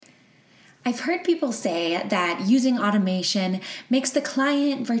I've heard people say that using automation makes the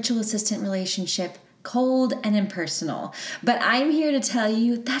client virtual assistant relationship cold and impersonal, but I'm here to tell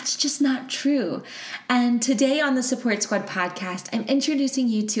you that's just not true. And today on the Support Squad podcast, I'm introducing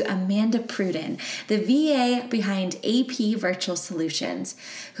you to Amanda Pruden, the VA behind AP Virtual Solutions,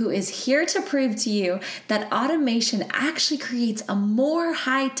 who is here to prove to you that automation actually creates a more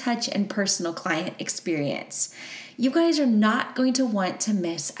high-touch and personal client experience. You guys are not going to want to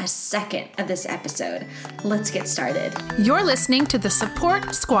miss a second of this episode. Let's get started. You're listening to the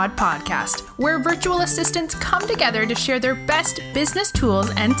Support Squad podcast, where virtual assistants come together to share their best business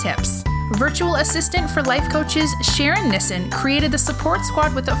tools and tips. Virtual assistant for life coaches Sharon Nissen created the Support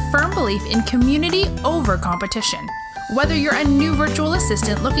Squad with a firm belief in community over competition. Whether you're a new virtual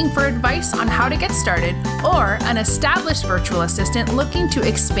assistant looking for advice on how to get started, or an established virtual assistant looking to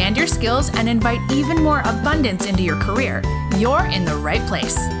expand your skills and invite even more abundance into your career, you're in the right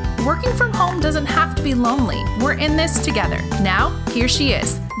place. Working from home doesn't have to be lonely. We're in this together. Now, here she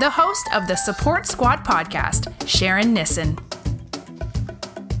is, the host of the Support Squad podcast, Sharon Nissen.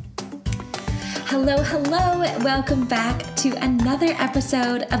 Hello. Welcome back to another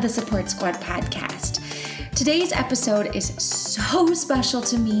episode of the Support Squad podcast. Today's episode is so special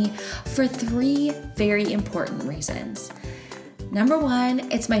to me for three very important reasons. Number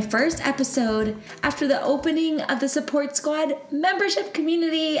one, it's my first episode after the opening of the Support Squad membership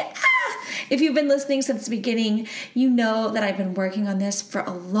community. If you've been listening since the beginning, you know that I've been working on this for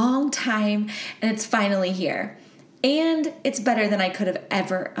a long time and it's finally here. And it's better than I could have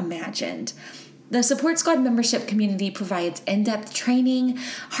ever imagined. The Support Squad membership community provides in-depth training,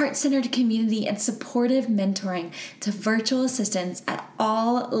 heart-centered community, and supportive mentoring to virtual assistants at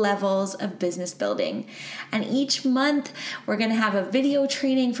all levels of business building. And each month, we're going to have a video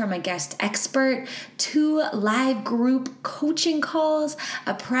training from a guest expert, 2 live group coaching calls,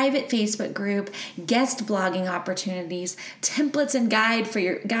 a private Facebook group, guest blogging opportunities, templates and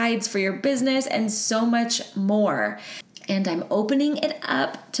guides for your business, and so much more. And I'm opening it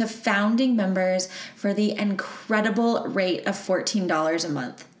up to founding members for the incredible rate of $14 a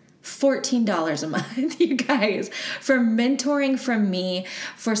month. $14 a month, you guys, for mentoring from me,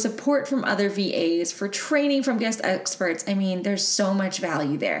 for support from other VAs, for training from guest experts. I mean, there's so much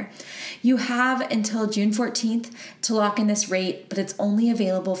value there. You have until June 14th to lock in this rate, but it's only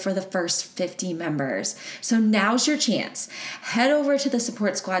available for the first 50 members. So now's your chance. Head over to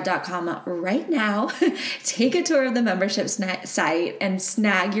thesupportsquad.com right now, take a tour of the membership site, and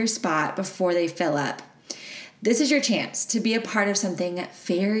snag your spot before they fill up. This is your chance to be a part of something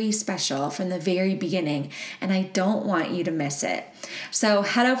very special from the very beginning, and I don't want you to miss it. So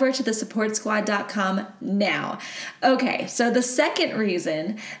head over to thesupportsquad.com now. Okay, so the second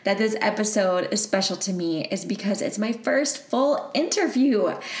reason that this episode is special to me is because it's my first full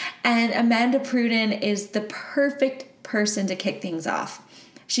interview, and Amanda Pruden is the perfect person to kick things off.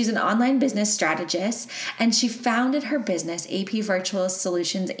 She's an online business strategist, and she founded her business, AP Virtual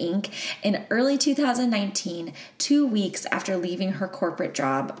Solutions, Inc., in early 2019, 2 weeks after leaving her corporate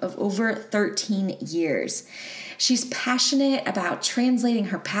job of over 13 years. She's passionate about translating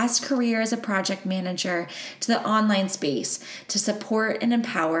her past career as a project manager to the online space to support and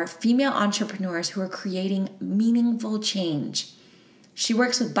empower female entrepreneurs who are creating meaningful change. She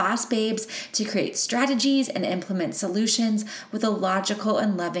works with boss babes to create strategies and implement solutions with a logical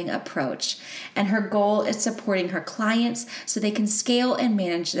and loving approach. And her goal is supporting her clients so they can scale and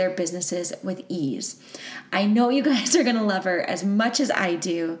manage their businesses with ease. I know you guys are going to love her as much as I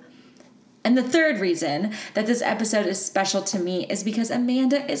do. And the third reason that this episode is special to me is because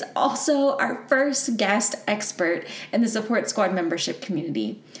Amanda is also our first guest expert in the Support Squad membership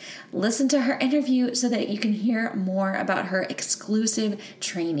community. Listen to her interview so that you can hear more about her exclusive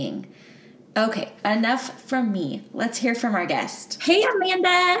training. Okay, enough from me. Let's hear from our guest. Hey,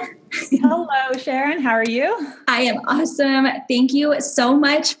 Amanda. Hello, Sharon. How are you? I am awesome. Thank you so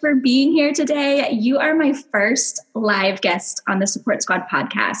much for being here today. You are my first live guest on the Support Squad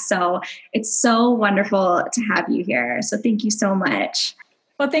podcast. So it's so wonderful to have you here. So thank you so much.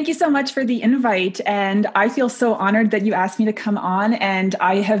 Well, thank you so much for the invite. And I feel so honored that you asked me to come on. And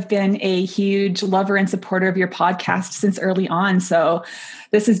I have been a huge lover and supporter of your podcast since early on. So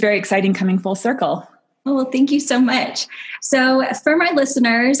this is very exciting coming full circle. Oh, well, thank you so much. So for my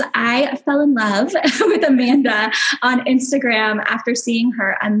listeners, I fell in love with Amanda on Instagram after seeing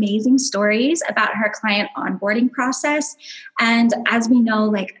her amazing stories about her client onboarding process. And as we know,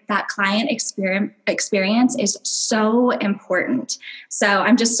 like that client experience is so important. So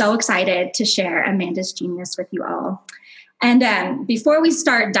I'm just so excited to share Amanda's genius with you all. And before we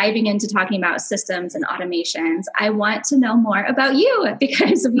start diving into talking about systems and automations, I want to know more about you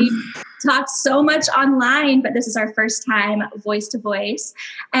because we've talked so much online, but this is our first time voice to voice.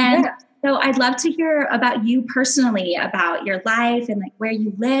 And so I'd love to hear about you personally, about your life and like where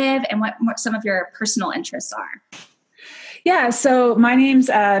you live and what some of your personal interests are. Yeah, so my name's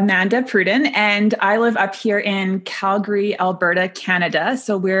Amanda Pruden, and I live up here in Calgary, Alberta, Canada.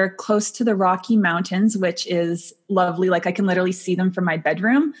 So we're close to the Rocky Mountains, which is lovely. Like I can literally see them from my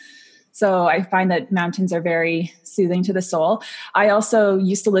bedroom. So I find that mountains are very soothing to the soul. I also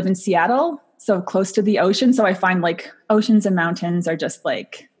used to live in Seattle, so close to the ocean. So I find like oceans and mountains are just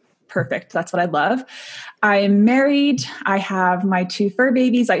like perfect. That's what I love. I'm married. I have my 2 fur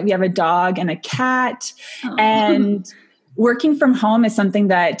babies. We have a dog and a cat. Aww. And working from home is something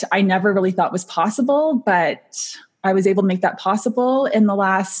that I never really thought was possible, but I was able to make that possible in the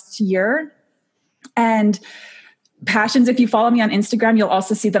last year. And passions, if you follow me on Instagram, you'll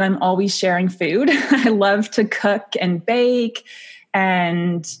also see that I'm always sharing food. I love to cook and bake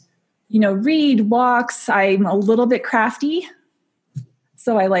and, read, walks. I'm a little bit crafty.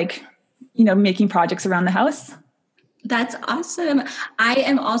 So I like, making projects around the house. That's awesome. I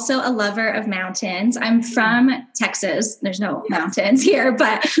am also a lover of mountains. I'm from Texas. There's no mountains here,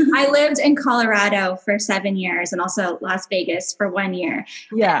 but I lived in Colorado for 7 years and also Las Vegas for 1 year.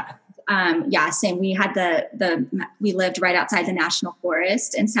 Yeah. Same. We had we lived right outside the National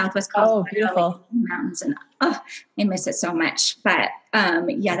Forest in Southwest Colorado. Oh, beautiful. Mountains, and I miss it so much. But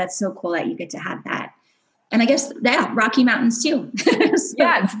that's so cool that you get to have that. And I guess, Rocky Mountains too.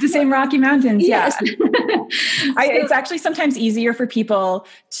 Yeah, it's the same Rocky Mountains. Yes. Yeah. It's actually sometimes easier for people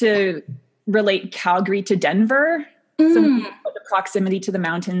to relate Calgary to Denver. So the proximity to the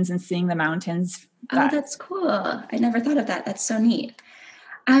mountains and seeing the mountains. Oh, that's cool. I never thought of that. That's so neat.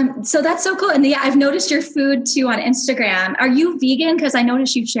 So that's so cool. And I've noticed your food too on Instagram. Are you vegan? Because I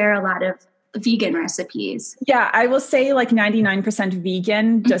noticed you share a lot of vegan recipes. Yeah, I will say like 99%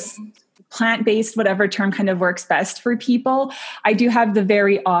 vegan, just plant-based, whatever term kind of works best for people. I do have the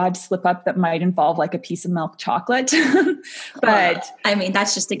very odd slip up that might involve like a piece of milk chocolate, but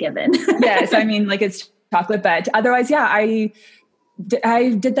that's just a given. Yes. Like it's chocolate, but otherwise, I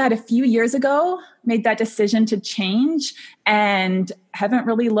did that a few years ago, made that decision to change and haven't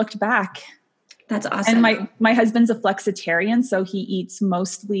really looked back. That's awesome. And my husband's a flexitarian, so he eats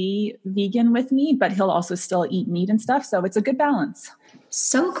mostly vegan with me, but he'll also still eat meat and stuff. So it's a good balance.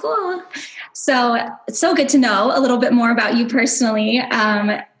 So cool. So it's so good to know a little bit more about you personally.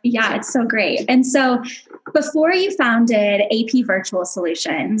 It's so great. And so before you founded AP Virtual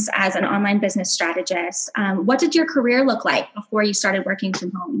Solutions as an online business strategist, what did your career look like before you started working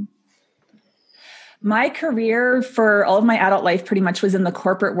from home? My career for all of my adult life pretty much was in the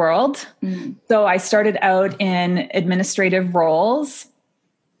corporate world. So I started out in administrative roles.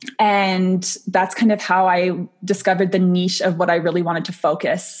 And that's kind of how I discovered the niche of what I really wanted to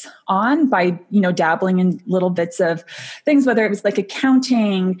focus on by, dabbling in little bits of things, whether it was like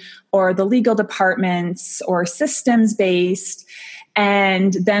accounting or the legal departments or systems based.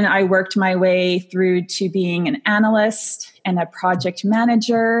 And then I worked my way through to being an analyst and a project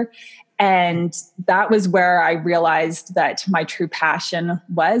manager. And that was where I realized that my true passion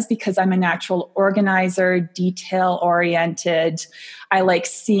was, because I'm a natural organizer, detail oriented. I like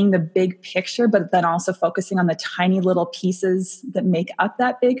seeing the big picture, but then also focusing on the tiny little pieces that make up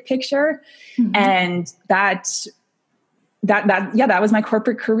that big picture. And that was my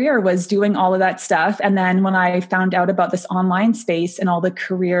corporate career, was doing all of that stuff. And then when I found out about this online space and all the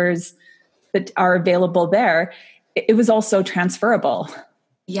careers that are available there, it was also transferable.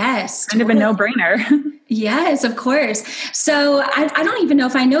 Yes. Kind of a no-brainer. Yes, of course. So I don't even know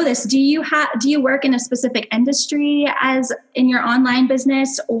if I know this. Do you work in a specific industry as in your online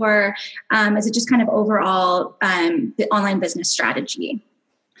business, or is it just kind of overall the online business strategy?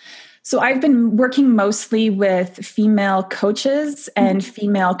 So I've been working mostly with female coaches and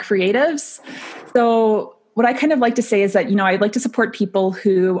female creatives. So what I kind of like to say is that, I'd like to support people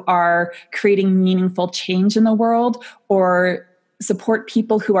who are creating meaningful change in the world, or support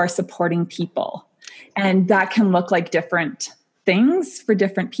people who are supporting people. And that can look like different things for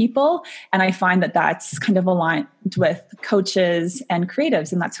different people. And I find that that's kind of aligned with coaches and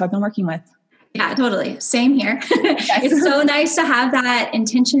creatives. And that's who I've been working with. Yeah, totally. Same here. It's so nice to have that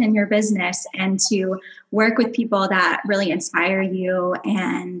intention in your business and to work with people that really inspire you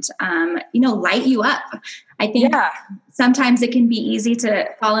and, light you up. I think sometimes it can be easy to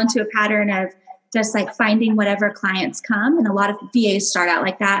fall into a pattern of just like finding whatever clients come. And a lot of VAs start out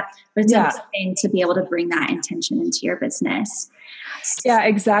like that, but it's interesting to be able to bring that intention into your business. Yeah,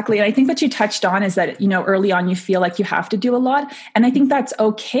 exactly. And I think what you touched on is that, early on you feel like you have to do a lot. And I think that's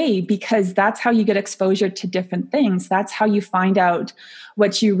okay, because that's how you get exposure to different things. That's how you find out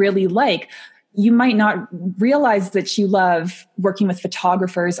what you really like. You might not realize that you love working with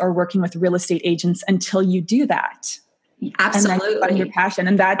photographers or working with real estate agents until you do that. Absolutely. And then you find your passion.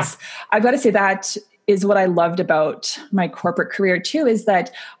 And I've got to say, that is what I loved about my corporate career too, is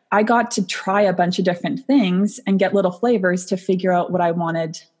that I got to try a bunch of different things and get little flavors to figure out what I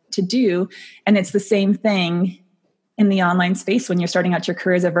wanted to do. And it's the same thing in the online space when you're starting out your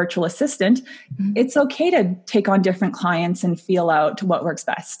career as a virtual assistant. Mm-hmm. It's okay to take on different clients and feel out what works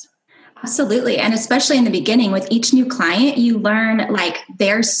best. Absolutely. And especially in the beginning with each new client, you learn like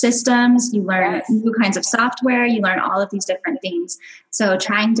their systems, you learn new kinds of software, you learn all of these different things. So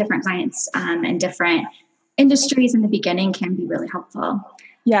trying different clients and different industries in the beginning can be really helpful.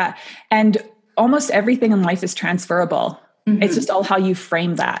 Yeah. And almost everything in life is transferable. Mm-hmm. It's just all how you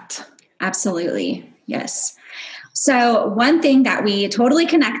frame that. Absolutely. Yes. So one thing that we totally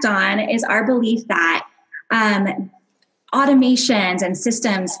connect on is our belief that automations and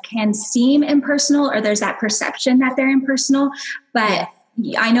systems can seem impersonal, or there's that perception that they're impersonal. But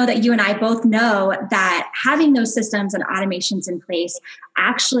I know that you and I both know that having those systems and automations in place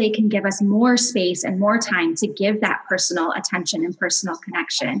actually can give us more space and more time to give that personal attention and personal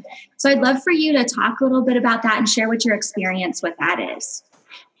connection. So I'd love for you to talk a little bit about that and share what your experience with that is.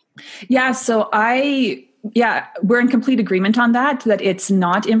 Yeah. So we're in complete agreement on that it's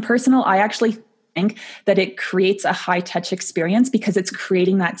not impersonal. I actually think that it creates a high touch experience because it's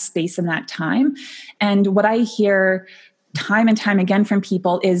creating that space and that time. And what I hear time and time again from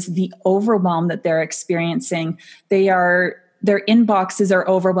people is the overwhelm that they're experiencing. Their inboxes are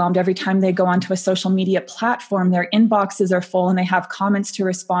overwhelmed every time they go onto a social media platform. Their inboxes are full and they have comments to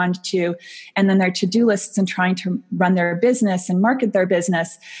respond to, and then their to-do lists and trying to run their business and market their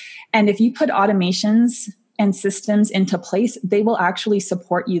business. And if you put automations and systems into place, they will actually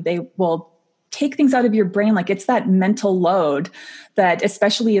support you. They will take things out of your brain. Like, it's that mental load that,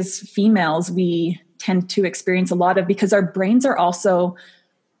 especially as females, we tend to experience a lot of, because our brains are also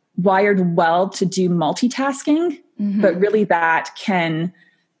wired well to do multitasking, but really that can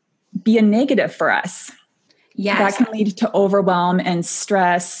be a negative for us. Yes. That can lead to overwhelm and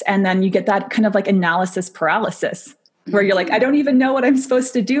stress. And then you get that kind of like analysis paralysis where you're like, I don't even know what I'm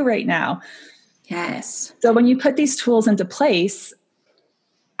supposed to do right now. Yes. So when you put these tools into place,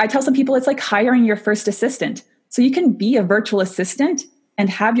 I tell some people it's like hiring your first assistant. So you can be a virtual assistant and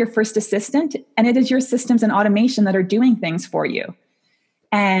have your first assistant, and it is your systems and automation that are doing things for you.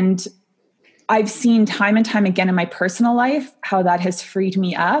 And I've seen time and time again in my personal life how that has freed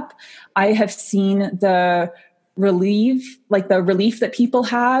me up. I have seen the relief that people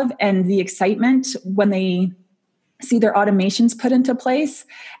have and the excitement when they see their automations put into place.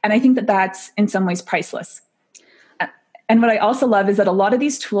 And I think that that's in some ways priceless. And what I also love is that a lot of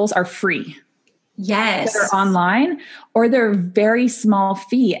these tools are free. Yes. They're online, or they're very small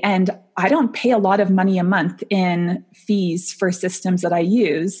fee. And I don't pay a lot of money a month in fees for systems that I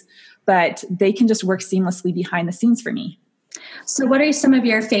use, but they can just work seamlessly behind the scenes for me. So what are some of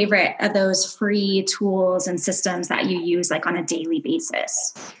your favorite of those free tools and systems that you use like on a daily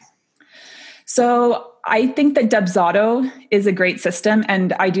basis? So I think that Dubsado is a great system,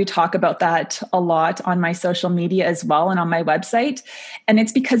 and I do talk about that a lot on my social media as well and on my website. And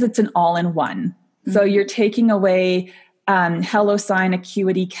it's because it's an all-in-one. Mm-hmm. So you're taking away HelloSign,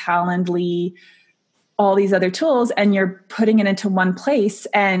 Acuity, Calendly, all these other tools, and you're putting it into one place.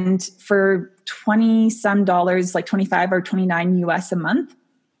 And for $20 some, like 25 or 29 US a month,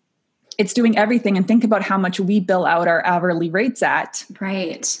 it's doing everything. And think about how much we bill out our hourly rates at.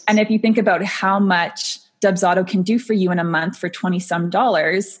 Right. And if you think about how much Dubsado can do for you in a month for $20 some,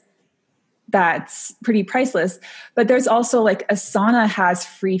 that's pretty priceless. But there's also like Asana has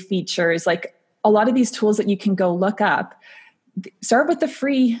free features. Like a lot of these tools that you can go look up, start with the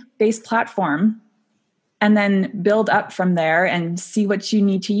free base platform and then build up from there and see what you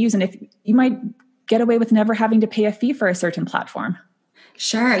need to use. And if you might get away with never having to pay a fee for a certain platform.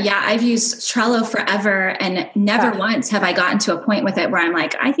 Sure. Yeah. I've used Trello forever and never once have I gotten to a point with it where I'm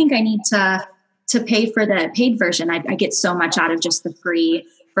like, I think I need to pay for the paid version. I get so much out of just the free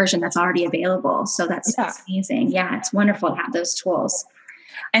version that's already available. So that's amazing. Yeah. It's wonderful to have those tools.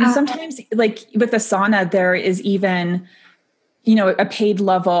 And sometimes like with Asana, there is even, a paid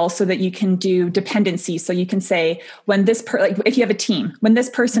level so that you can do dependency. So you can say when this, if you have a team, when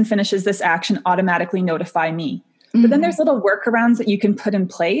this person finishes this action, automatically notify me. But then there's little workarounds that you can put in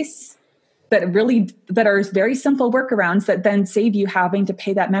place that are very simple workarounds that then save you having to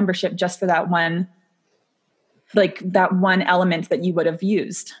pay that membership just for that one element that you would have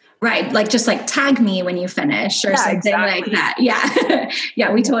used. Right. Like just like tag me when you finish or something like that. Yeah. Yeah.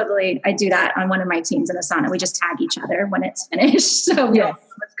 I do that on one of my teams in Asana. We just tag each other when it's finished. So we know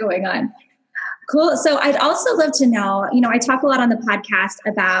what's going on. Cool. So I'd also love to know, I talk a lot on the podcast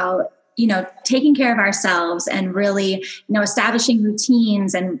about, taking care of ourselves and really, establishing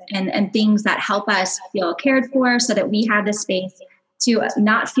routines and things that help us feel cared for so that we have the space to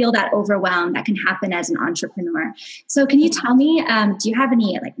not feel that overwhelm that can happen as an entrepreneur. So can you tell me, do you have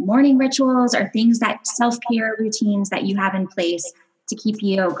any like morning rituals or things that self-care routines that you have in place to keep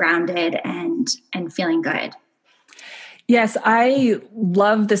you grounded and feeling good? Yes, I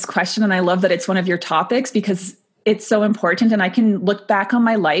love this question. And I love that it's one of your topics because it's so important. And I can look back on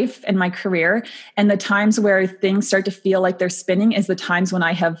my life and my career, and the times where things start to feel like they're spinning is the times when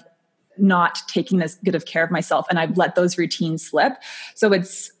I have not taking as good of care of myself and I've let those routines slip. So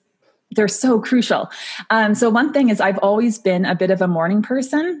they're so crucial. So one thing is I've always been a bit of a morning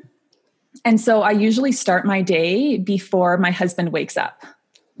person. And so I usually start my day before my husband wakes up.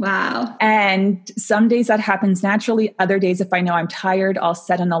 Wow. And some days that happens naturally. Other days, if I know I'm tired, I'll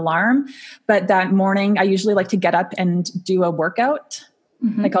set an alarm. But that morning, I usually like to get up and do a workout.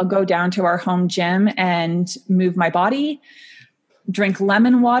 Mm-hmm. Like I'll go down to our home gym and move my body, drink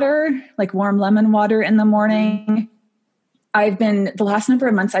lemon water, like warm lemon water in the morning. The last number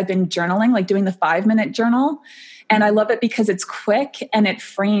of months, I've been journaling, like doing the 5-minute journal. And I love it because it's quick and it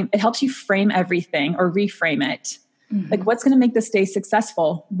helps you frame everything or reframe it. Mm-hmm. Like, what's going to make this day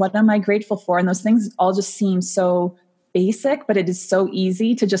successful? What am I grateful for? And those things all just seem so basic, but it is so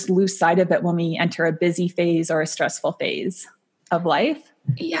easy to just lose sight of it when we enter a busy phase or a stressful phase of life.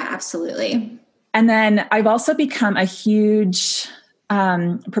 Yeah, absolutely. And then I've also become a huge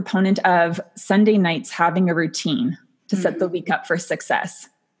proponent of Sunday nights having a routine to set the week up for success.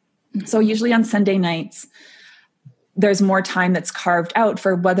 Mm-hmm. So usually on Sunday nights, there's more time that's carved out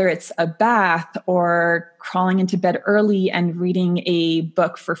for whether it's a bath or crawling into bed early and reading a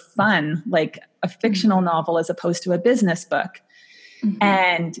book for fun, like a fictional novel as opposed to a business book,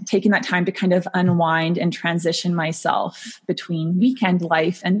 and taking that time to kind of unwind and transition myself between weekend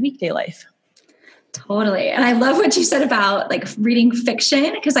life and weekday life. Totally. And I love what you said about like reading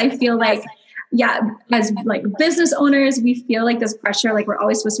fiction, because I feel like, as like business owners, we feel like this pressure, like we're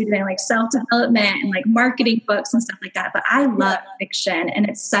always supposed to be doing like self-development and like marketing books and stuff like that. But I love fiction, and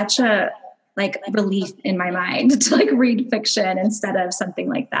it's such a like relief in my mind to like read fiction instead of something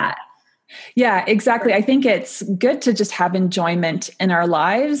like that. Yeah, exactly. I think it's good to just have enjoyment in our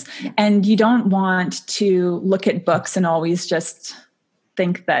lives, and you don't want to look at books and always just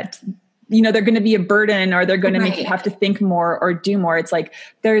think that they're going to be a burden or they're going to make you have to think more or do more. It's like,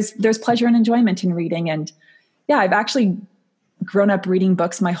 there's pleasure and enjoyment in reading. And I've actually grown up reading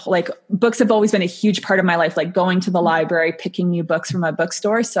books. Books have always been a huge part of my life, like going to the library, picking new books from a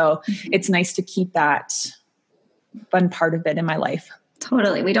bookstore. So it's nice to keep that fun part of it in my life.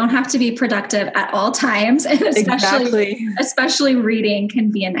 Totally. We don't have to be productive at all times. And especially reading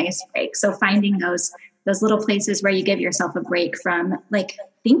can be a nice break. So finding those little places where you give yourself a break from like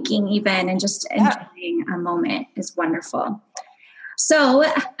thinking even and just enjoying a moment is wonderful. So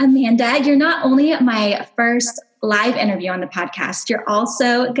Amanda, you're not only my first live interview on the podcast, you're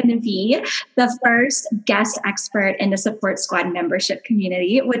also going to be the first guest expert in the Support Squad membership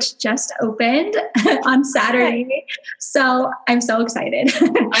community, which just opened on Saturday. So I'm so excited.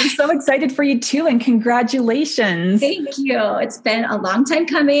 I'm so excited for you too. And congratulations. Thank you. It's been a long time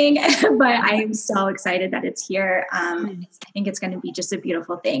coming, but I am so excited that it's here. I think it's going to be just a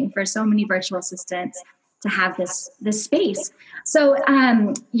beautiful thing for so many virtual assistants to have this space. So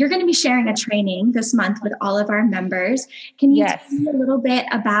you're going to be sharing a training this month with all of our members. Can you tell me a little bit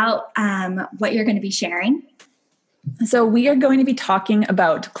about what you're going to be sharing? So we are going to be talking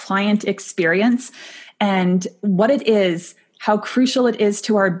about client experience and what it is, how crucial it is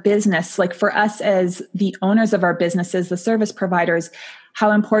to our business. Like for us as the owners of our businesses, the service providers,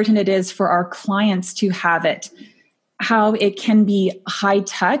 how important it is for our clients to have it. How it can be high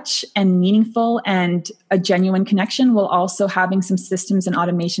touch and meaningful and a genuine connection, while also having some systems and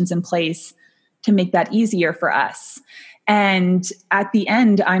automations in place to make that easier for us. And at the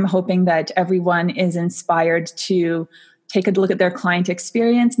end, I'm hoping that everyone is inspired to take a look at their client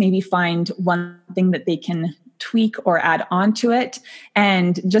experience, maybe find one thing that they can tweak or add on to it,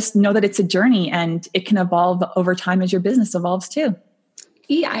 and just know that it's a journey and it can evolve over time as your business evolves too.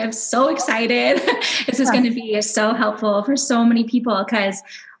 I am so excited. This is going to be so helpful for so many people, because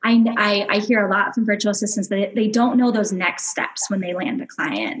I hear a lot from virtual assistants that they don't know those next steps when they land a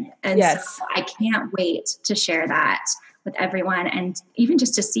client. And so I can't wait to share that with everyone. And even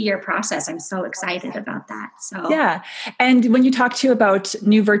just to see your process, I'm so excited about that. So yeah. And when you talk to about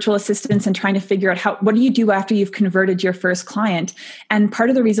new virtual assistants and trying to figure out what do you do after you've converted your first client? And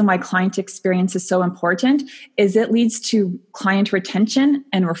part of the reason why client experience is so important is it leads to client retention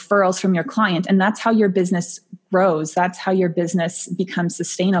and referrals from your client. And that's how your business grows. That's how your business becomes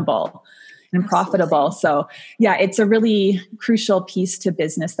sustainable and profitable. So yeah, it's a really crucial piece to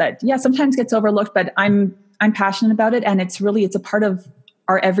business that sometimes gets overlooked, but I'm passionate about it, and it's a part of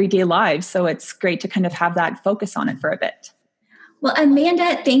our everyday lives. So it's great to kind of have that focus on it for a bit. Well,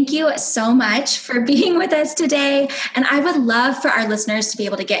 Amanda, thank you so much for being with us today. And I would love for our listeners to be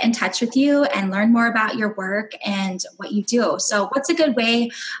able to get in touch with you and learn more about your work and what you do. So what's a good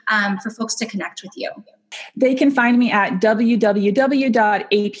way for folks to connect with you? They can find me at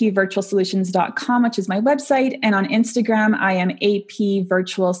www.apvirtualsolutions.com, which is my website. And on Instagram, I am AP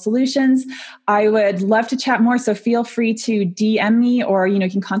Virtual Solutions. I would love to chat more, so feel free to DM me, or you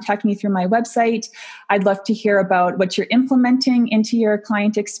can contact me through my website. I'd love to hear about what you're implementing into your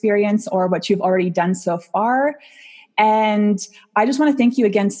client experience or what you've already done so far. And I just want to thank you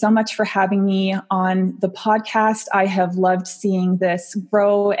again so much for having me on the podcast. I have loved seeing this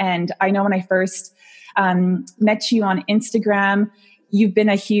grow. And I know when I first met you on Instagram, you've been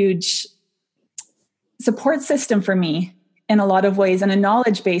a huge support system for me in a lot of ways, and a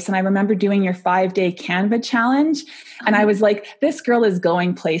knowledge base. And I remember doing your 5-day Canva challenge, and I was like, this girl is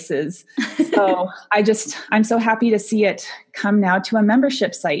going places. So I'm so happy to see it come now to a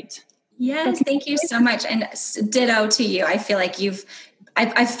membership site. Yes, thank you so much. And ditto to you. I feel like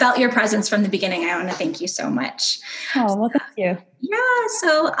I've felt your presence from the beginning. I want to thank you so much. Oh, well, thank you. Yeah,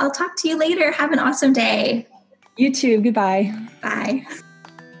 so I'll talk to you later. Have an awesome day. You too. Goodbye. Bye.